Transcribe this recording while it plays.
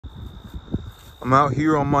I'm out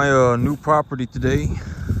here on my new property today,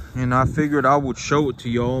 and I figured I would show it to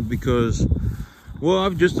y'all because, well,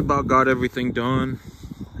 I've just about got everything done,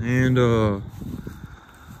 and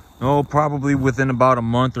probably within about a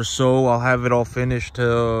month or so I'll have it all finished.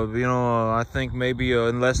 I think maybe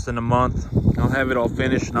in less than a month I'll have it all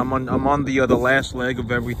finished, and I'm on the last leg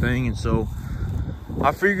of everything, and so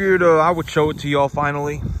I figured I would show it to y'all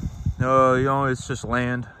finally. It's just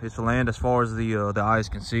land. It's land as far as the eyes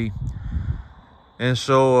can see. And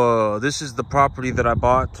so this is the property that I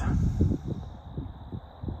bought,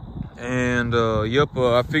 and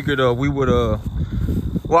I figured we would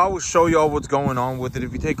I will show y'all what's going on with it.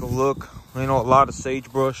 If you take a look, a lot of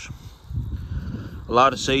sagebrush.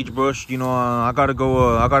 I gotta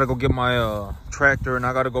go get my tractor, and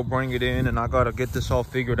I gotta go bring it in, and I gotta get this all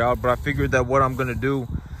figured out. But I figured that what I'm gonna do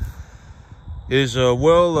is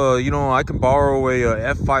I can borrow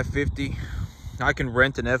a F550. I can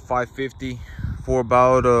rent an F550 for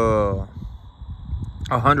about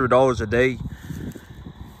 $100 a day,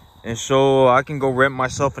 and so I can go rent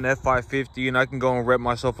myself an F550, and I can go and rent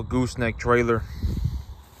myself a gooseneck trailer.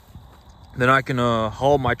 Then I can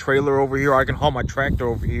haul my trailer over here. I can haul my tractor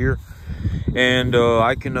over here, and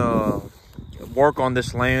I can work on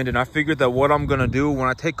this land. And I figured that what I'm gonna do when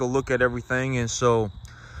I take a look at everything, and so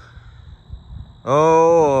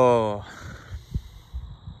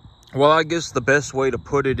well, I guess the best way to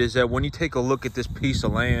put it is that when you take a look at this piece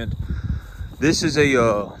of land, this is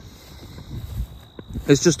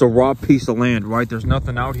it's just a raw piece of land, right? There's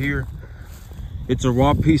nothing out here. It's a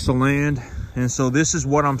raw piece of land, and so this is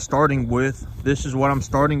what I'm starting with.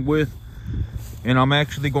 And I'm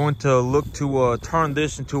actually going to look to turn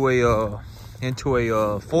this into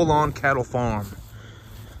a full-on cattle farm.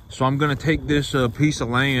 So I'm going to take this piece of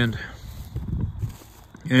land,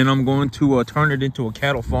 and I'm going to turn it into a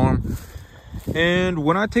cattle farm. And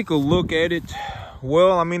when I take a look at it,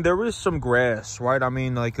 well, I mean, there is some grass, right? I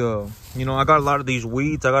mean, like, I got a lot of these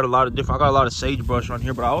weeds. I got a lot of sagebrush on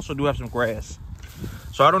here, but I also do have some grass.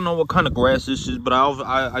 So I don't know what kind of grass this is, but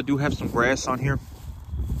I do have some grass on here.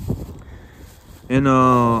 And,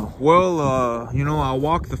 I'll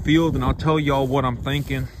walk the field, and I'll tell y'all what I'm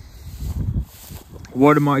thinking.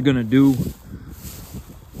 What am I gonna do?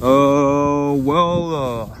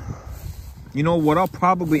 What I'll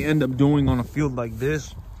probably end up doing on a field like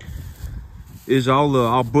this is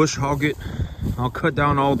I'll bush hog it. I'll cut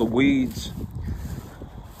down all the weeds.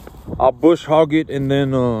 I'll bush hog it, and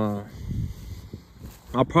then I'll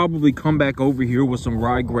probably come back over here with some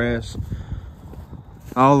ryegrass.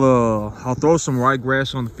 I'll throw some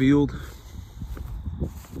ryegrass on the field.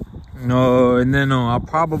 And then I'll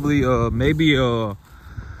probably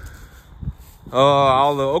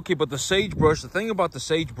but the sagebrush, the thing about the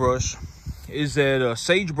sagebrush is that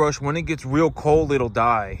sagebrush, when it gets real cold, it'll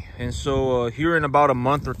die. And so here in about a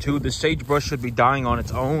month or two, the sagebrush should be dying on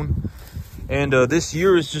its own. And this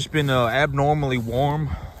year has just been abnormally warm.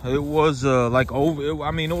 It was it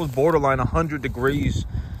was borderline 100 degrees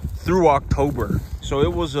through October. So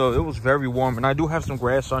it was very warm, and I do have some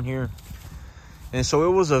grass on here. And so it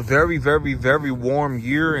was a very, very, very warm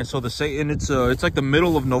year. And so it's like the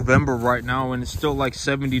middle of November right now, and it's still like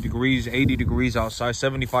 70 degrees, 80 degrees outside,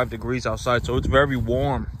 75 degrees outside. So it's very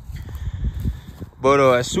warm. But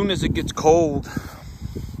as soon as it gets cold,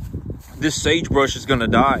 this sagebrush is gonna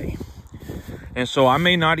die. And so I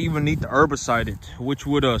may not even need to herbicide it, which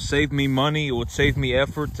would save me money. It would save me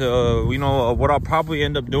effort. What I'll probably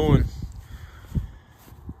end up doing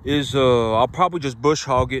is I'll probably just bush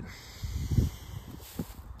hog it.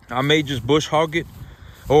 I may just bush hog it,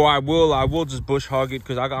 or I will just bush hog it,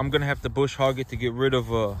 because I'm gonna have to bush hog it to get rid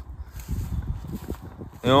of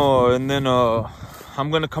and then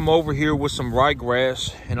I'm gonna come over here with some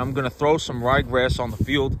ryegrass, and I'm gonna throw some ryegrass on the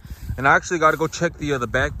field. And I actually got to go check the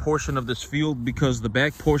back portion of this field, because the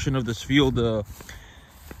back portion of this field, the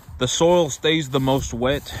soil stays the most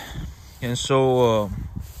wet. And so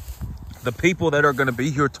the people that are going to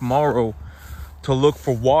be here tomorrow to look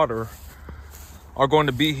for water are going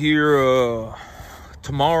to be here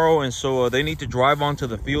tomorrow, and so they need to drive onto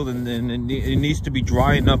the field, and it needs to be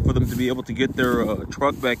dry enough for them to be able to get their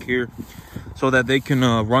truck back here so that they can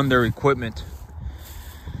run their equipment.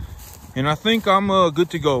 And I think I'm good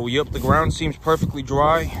to go. Yep, the ground seems perfectly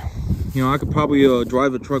dry. I could probably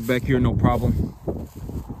drive the truck back here, no problem.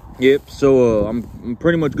 Yep, so I'm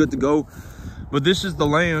pretty much good to go. But this is the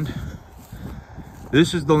land.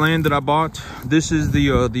 This is the land that I bought. This is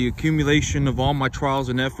the accumulation of all my trials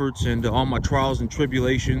and efforts, and all my trials and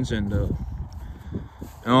tribulations, and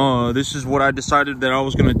this is what I decided that I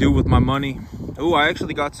was gonna do with my money. Oh, I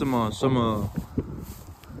actually got some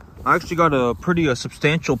I actually got a pretty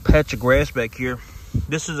substantial patch of grass back here.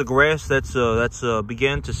 This is a grass that's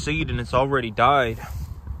began to seed and it's already died.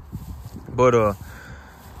 But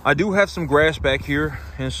I do have some grass back here,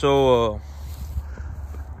 and so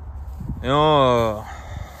you know,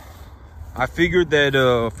 I figured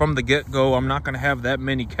that from the get-go I'm not gonna have that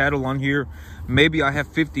many cattle on here. Maybe I have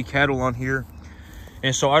 50 cattle on here,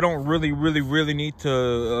 and so I don't really need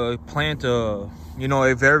to plant you know,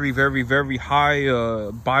 a very high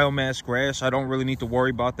biomass grass. I don't really need to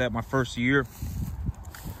worry about that my first year.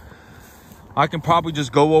 I can probably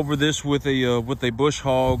just go over this with a bush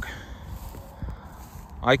hog.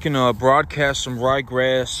 I can broadcast some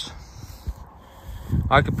ryegrass.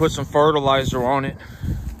 I can put some fertilizer on it,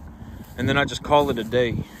 and then I just call it a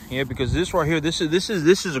day. Yeah, because this right here, this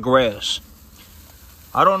is a grass.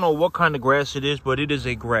 I don't know what kind of grass it is, but it is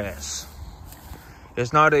a grass.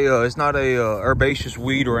 It's not a herbaceous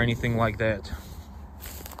weed or anything like that.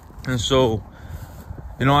 And so,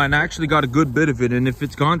 you know, and I actually got a good bit of it. And if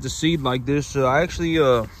it's gone to seed like this, I actually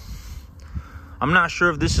I'm not sure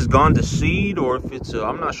if this has gone to seed or if it's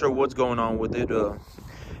I'm not sure what's going on with it.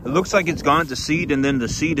 It looks like it's gone to seed, and then the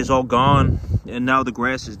seed is all gone, and now the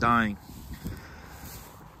grass is dying.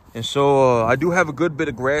 And so I do have a good bit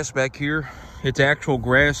of grass back here. It's actual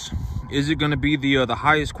grass. Is it going to be the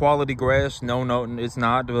highest quality grass? No, it's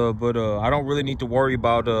not. But I don't really need to worry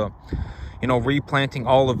about you know, replanting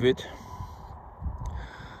all of it.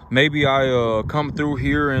 Maybe I come through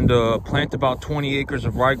here and plant about 20 acres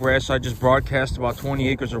of ryegrass. I just broadcast about 20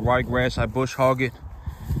 acres of ryegrass. I bush hog it,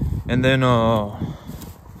 and then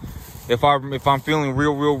if I'm feeling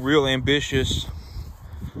real ambitious,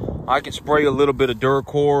 I can spray a little bit of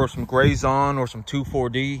Duracor or some Grazon or some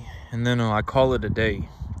 2,4-D, and then I call it a day.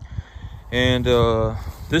 And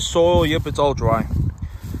this soil, yep, it's all dry,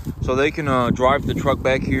 so they can drive the truck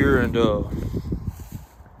back here, and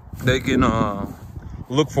they can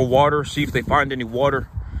look for water, see if they find any water.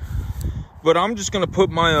 But I'm just gonna put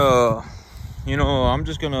my you know, I'm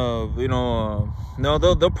just gonna, you know, no,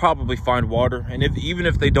 they'll probably find water. And even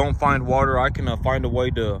if they don't find water, I can find a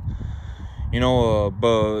way to, you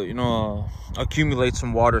know, accumulate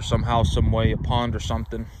some water somehow, some way, a pond or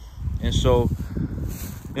something. And so,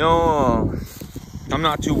 you know, I'm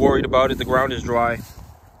not too worried about it. The ground is dry.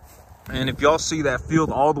 And if y'all see that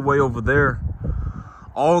field all the way over there,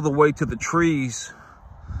 all the way to the trees,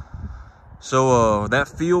 so that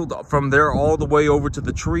field from there all the way over to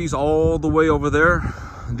the trees, all the way over there,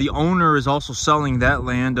 the owner is also selling that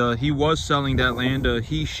land. He was selling that land.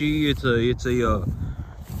 It's a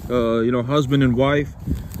you know, husband and wife.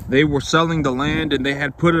 They were selling the land, and they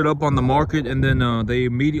had put it up on the market, and then they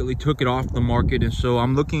immediately took it off the market. And so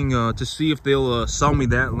I'm looking to see if they'll sell me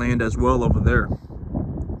that land as well over there.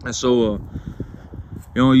 And so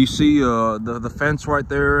you know, you see the fence right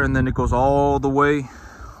there, and then it goes all the way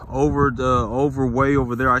way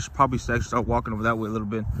over there. I should probably actually start walking over that way a little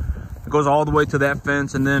bit. It goes all the way to that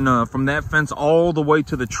fence, and then from that fence all the way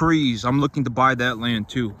to the trees. I'm looking to buy that land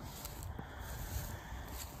too.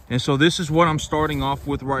 And so this is what I'm starting off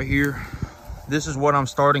with right here. This is what I'm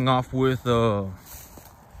starting off with. I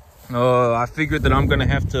figured that I'm gonna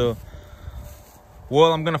have to,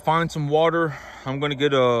 well, I'm gonna find some water. I'm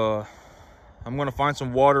gonna find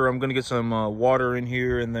some water. I'm gonna get some water in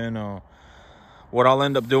here, and then what I'll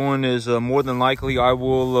end up doing is more than likely I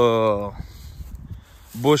will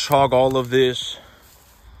bush hog all of this,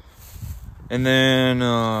 and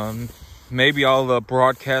then maybe I'll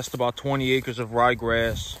broadcast about 20 acres of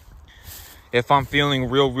ryegrass. If I'm feeling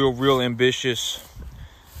real ambitious,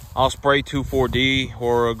 I'll spray 2,4-D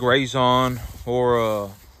or a Grazon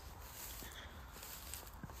or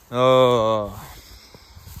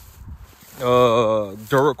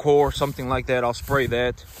Duracor, something like that. I'll spray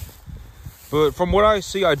that. But from what I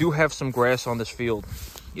see, I do have some grass on this field.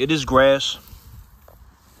 It is grass.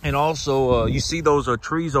 And also, you see those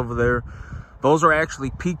trees over there. Those are actually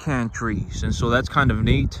pecan trees. And so that's kind of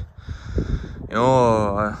neat. You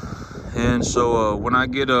know, and so when I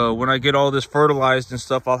get all this fertilized and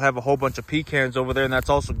stuff, I'll have a whole bunch of pecans over there. And that's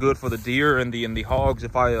also good for the deer and the hogs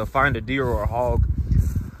if I find a deer or a hog.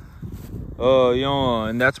 You know,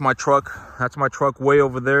 and that's my truck. That's my truck way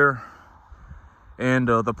over there. And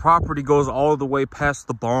the property goes all the way past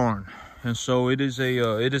the barn, and so it is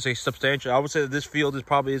a substantial. I would say that this field is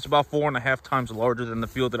it's about 4.5 times larger than the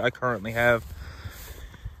field that I currently have.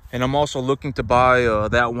 And I'm also looking to buy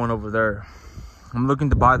that one over there. I'm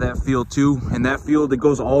looking to buy that field too, and that field, it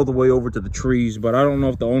goes all the way over to the trees. But I don't know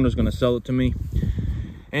if the owner's going to sell it to me.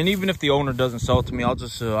 And even if the owner doesn't sell it to me, I'll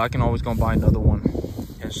just I can always go buy another one.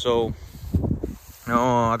 And so, you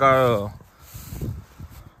know, I got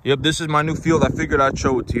Yep, this is my new field. I figured I'd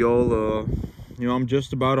show it to y'all. You know, I'm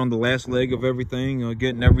just about on the last leg of everything,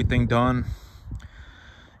 getting everything done.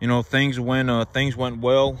 You know, things went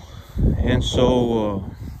well, and so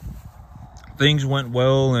things went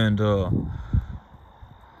well, and you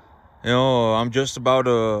know, I'm just about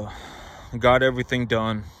got everything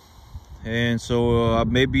done, and so I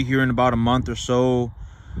may be here in about a month or so.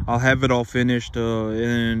 I'll have it all finished,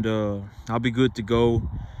 and I'll be good to go.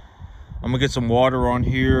 I'm gonna get some water on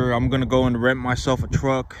here. I'm gonna go and rent myself a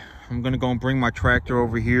truck. I'm gonna go and bring my tractor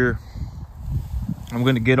over here. I'm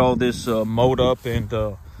gonna get all this mowed up and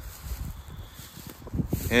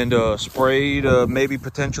sprayed, maybe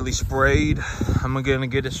potentially sprayed. I'm gonna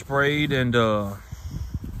get it sprayed, and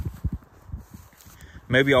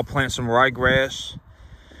maybe I'll plant some ryegrass,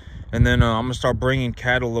 and then I'm gonna start bringing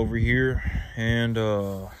cattle over here, and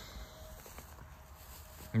then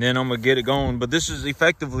I'm gonna get it going. But this is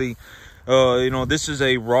effectively, you know, this is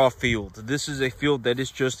a raw field. This is a field that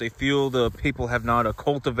is just a field. People have not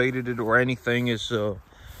cultivated it or anything. It's you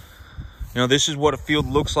know, this is what a field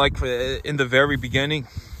looks like in the very beginning.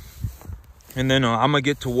 And then I'm gonna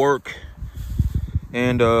get to work,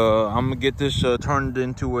 and I'm gonna get this turned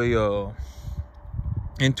into a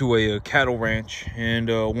cattle ranch. And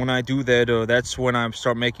when I do that, that's when I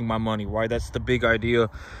start making my money, right? That's the big idea.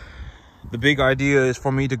 The big idea is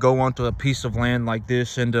for me to go onto a piece of land like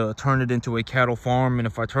this and turn it into a cattle farm. And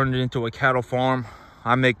if I turn it into a cattle farm,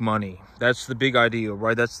 I make money. That's the big idea,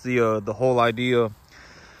 right? That's the whole idea.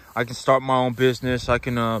 I can start my own business. I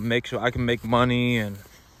can make money, and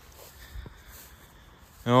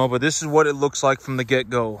you know. But this is what it looks like from the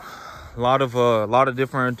get-go. A lot of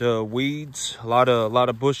different weeds, a lot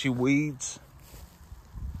of bushy weeds.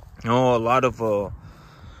 You know, a lot of you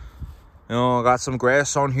know, I got some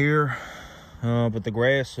grass on here. But the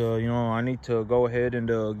grass, you know, I need to go ahead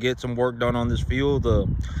and get some work done on this field.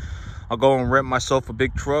 I'll go and rent myself a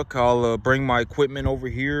big truck. I'll bring my equipment over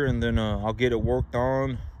here, and then I'll get it worked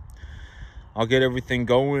on. I'll get everything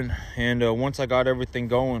going, and once I got everything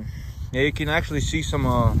going, yeah, you can actually see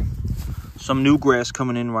some new grass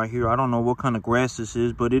coming in right here. I don't know what kind of grass this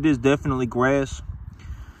is, but it is definitely grass,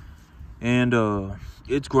 and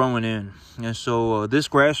it's growing in. And so this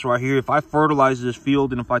grass right here, if I fertilize this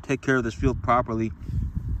field and if I take care of this field properly,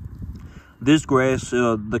 this grass,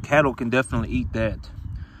 the cattle can definitely eat that.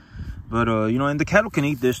 But you know, and the cattle can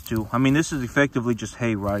eat this too. I mean, this is effectively just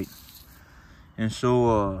hay, right? And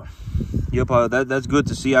so yep, that's good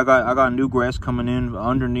to see. I got new grass coming in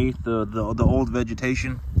underneath the old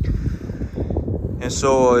vegetation. And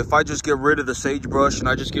so if I just get rid of the sagebrush, and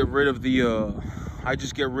I just get rid of the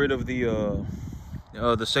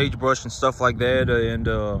sagebrush and stuff like that,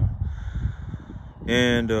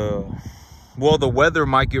 well, the weather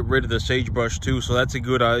might get rid of the sagebrush too. So that's a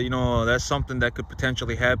good, you know, that's something that could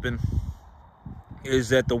potentially happen, is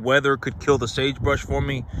that the weather could kill the sagebrush for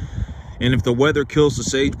me. And if the weather kills the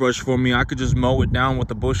sagebrush for me, I could just mow it down with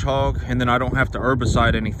the bush hog, and then I don't have to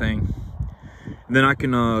herbicide anything. And then I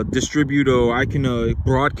can distribute, or I can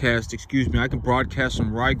broadcast, I can broadcast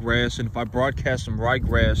some ryegrass. And if I broadcast some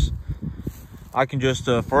ryegrass, I can just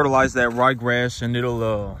fertilize that ryegrass, and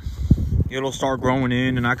it'll start growing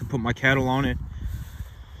in, and I can put my cattle on it.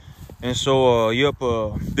 And so yep,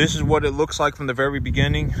 this is what it looks like from the very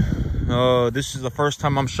beginning. This is the first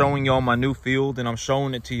time I'm showing y'all my new field, and I'm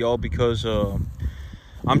showing it to y'all because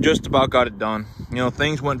I'm just about got it done. You know,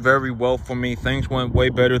 things went very well for me. Things went way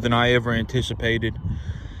better than I ever anticipated,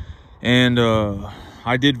 and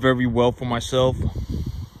I did very well for myself.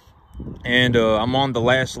 And I'm on the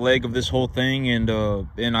last leg of this whole thing, and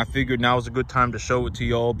I figured now is a good time to show it to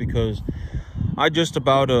y'all, because I just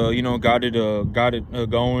about you know, got it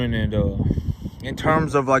going. And in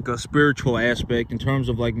terms of like a spiritual aspect, in terms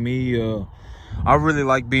of like me, I really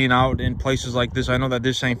like being out in places like this. I know that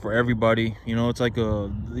this ain't for everybody, you know. It's like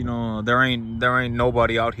you know, there ain't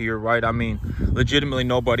nobody out here, right? I mean, legitimately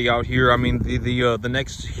nobody out here. I mean, the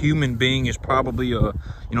next human being is probably you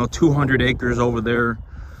know, 200 acres over there.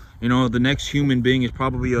 You know, the next human being is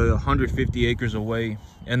probably 150 acres away.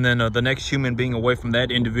 And then the next human being away from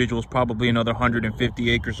that individual is probably another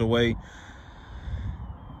 150 acres away.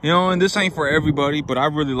 You know, and this ain't for everybody, but I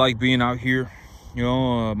really like being out here. You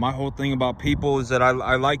know, my whole thing about people is that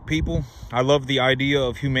I like people. I love the idea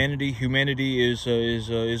of humanity. Humanity is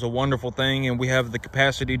a wonderful thing, and we have the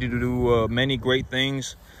capacity to do many great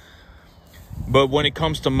things. But when it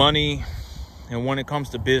comes to money and when it comes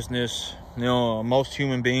to business, you know, most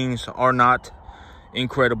human beings are not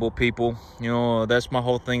incredible people. You know, that's my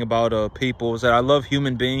whole thing about people, is that I love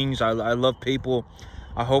human beings. I love people.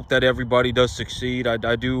 I hope that everybody does succeed.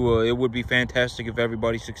 I do. It would be fantastic if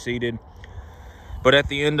everybody succeeded. But at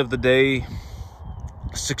the end of the day,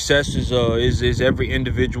 success is every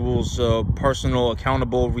individual's personal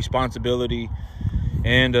accountable responsibility.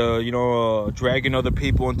 And dragging other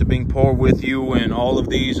people into being poor with you, and all of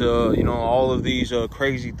these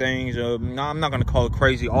crazy things, no, I'm not going to call it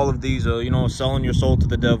crazy, all of these selling your soul to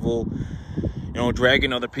the devil,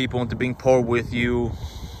 dragging other people into being poor with you.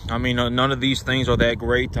 I mean, none of these things are that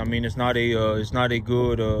great. I mean, it's not a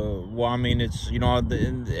good, well, I mean, it's,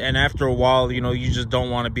 and after a while, you just don't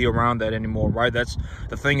want to be around that anymore, right? That's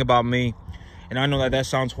the thing about me. And I know that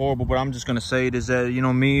sounds horrible, but I'm just going to say it is that,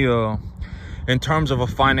 me, in terms of a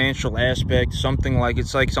financial aspect, something like a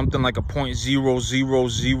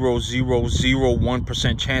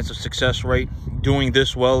 0.0000001% chance of success rate. Doing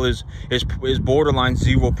this well is borderline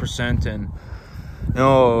 0%. And a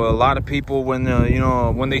lot of people, when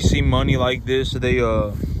they see money like this, they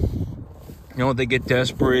they get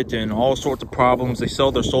desperate and all sorts of problems. They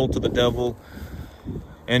sell their soul to the devil.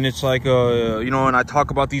 And it's like, and I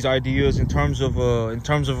talk about these ideas in terms of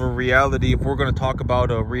a reality. If we're going to talk about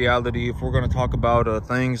a reality, if we're going to talk about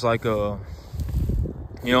things like, just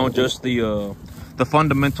the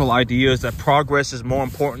fundamental ideas that progress is more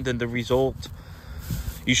important than the result.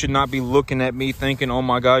 You should not be looking at me thinking, oh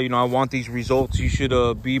my God, I want these results. You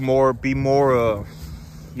should be more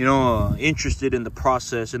interested in the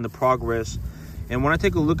process, in the progress. And when I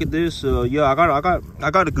take a look at this, I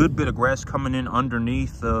got a good bit of grass coming in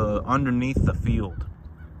underneath the field.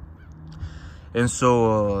 And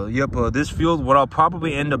so, this field, what I'll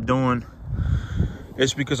probably end up doing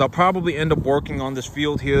is, because I'll probably end up working on this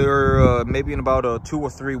field here maybe in about 2 or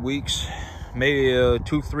 3 weeks, maybe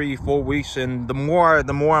 2, 3, 4 weeks. And the more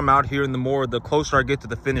I'm out here, and the closer I get to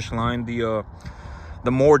the finish line, the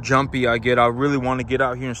more jumpy I get. I really want to get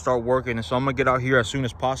out here and start working. And so I'm gonna get out here as soon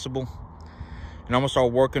as possible. And I'm gonna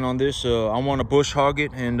start working on this. I want to bush hog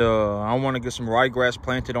it, and I want to get some ryegrass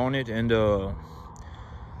planted on it, and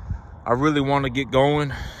I really want to get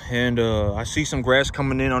going. And I see some grass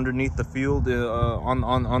coming in underneath the field,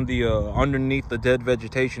 underneath the dead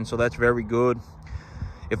vegetation, so that's very good.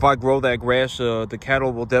 If I grow that grass, the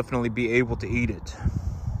cattle will definitely be able to eat it.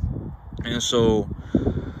 And so,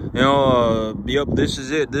 this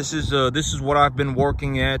is it. This is what I've been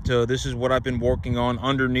working at. This is what I've been working on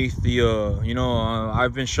underneath the,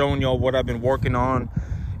 I've been showing y'all what I've been working on.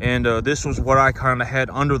 And this was what I kind of had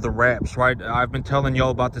under the wraps, right? I've been telling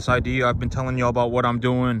y'all about this idea. I've been telling y'all about what I'm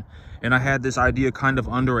doing. And I had this idea kind of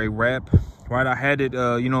under a wrap, right? I had it,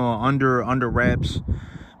 under wraps.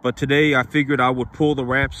 But today I figured I would pull the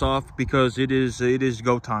wraps off, because it is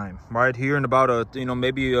go time, right? Here in about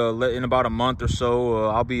maybe in about a month or so,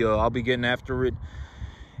 I'll be getting after it.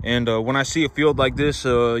 And when I see a field like this,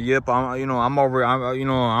 I'm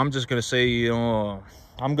just gonna say,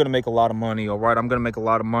 I'm gonna make a lot of money. All right, I'm gonna make a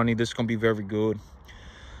lot of money. This is gonna be very good.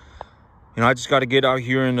 I just got to get out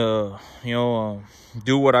here and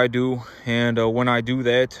do what I do. And when I do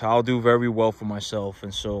that, I'll do very well for myself.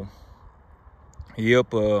 And so,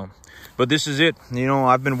 but this is it.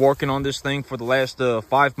 I've been working on this thing for the last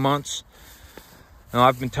 5 months.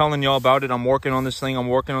 I've been telling y'all about it. I'm working on this thing. I'm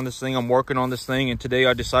working on this thing. I'm working on this thing. And today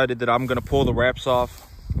I decided that I'm gonna pull the wraps off,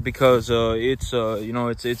 because it's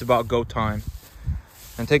about go time.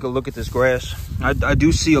 And take a look at this grass. I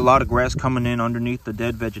do see a lot of grass coming in underneath the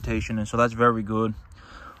dead vegetation, and so that's very good.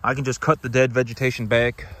 I can just cut the dead vegetation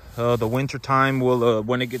back. The winter time will,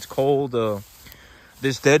 when it gets cold,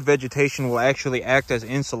 this dead vegetation will actually act as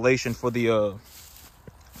insulation for the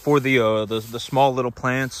small little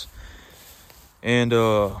plants. And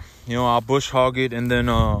I'll bush hog it, and then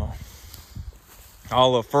I'll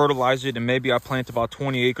fertilize it, and maybe I plant about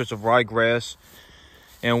 20 acres of ryegrass.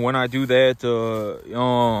 And when I do that,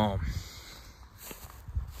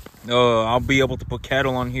 I'll be able to put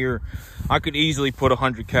cattle on here. I could easily put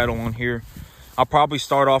 100 cattle on here. I'll probably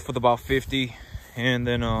start off with about 50, and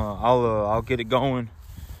then I'll get it going.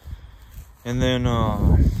 And then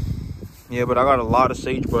but I got a lot of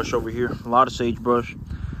sagebrush over here, a lot of sagebrush.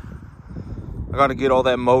 I got to get all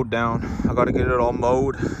that mowed down. I got to get it all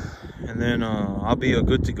mowed, and then I'll be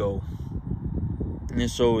good to go.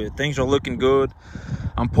 And so things are looking good.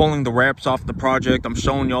 I'm pulling the wraps off the project. I'm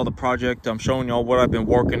showing y'all the project. I'm showing y'all what I've been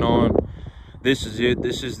working on. This is it.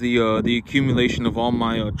 This is the accumulation of all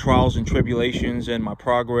my trials and tribulations, and my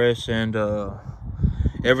progress, and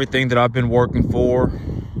everything that I've been working for.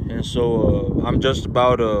 And so I'm just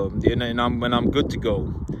about and I'm good to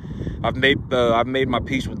go. I've made my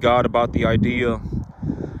peace with God about the idea.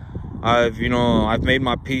 I've made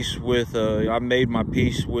my peace with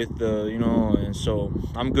and so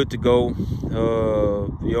I'm good to go.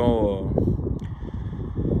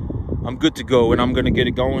 I'm good to go, and I'm gonna get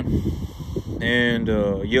it going. And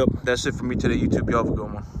yep, that's it for me today, YouTube. Y'all have a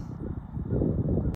good one.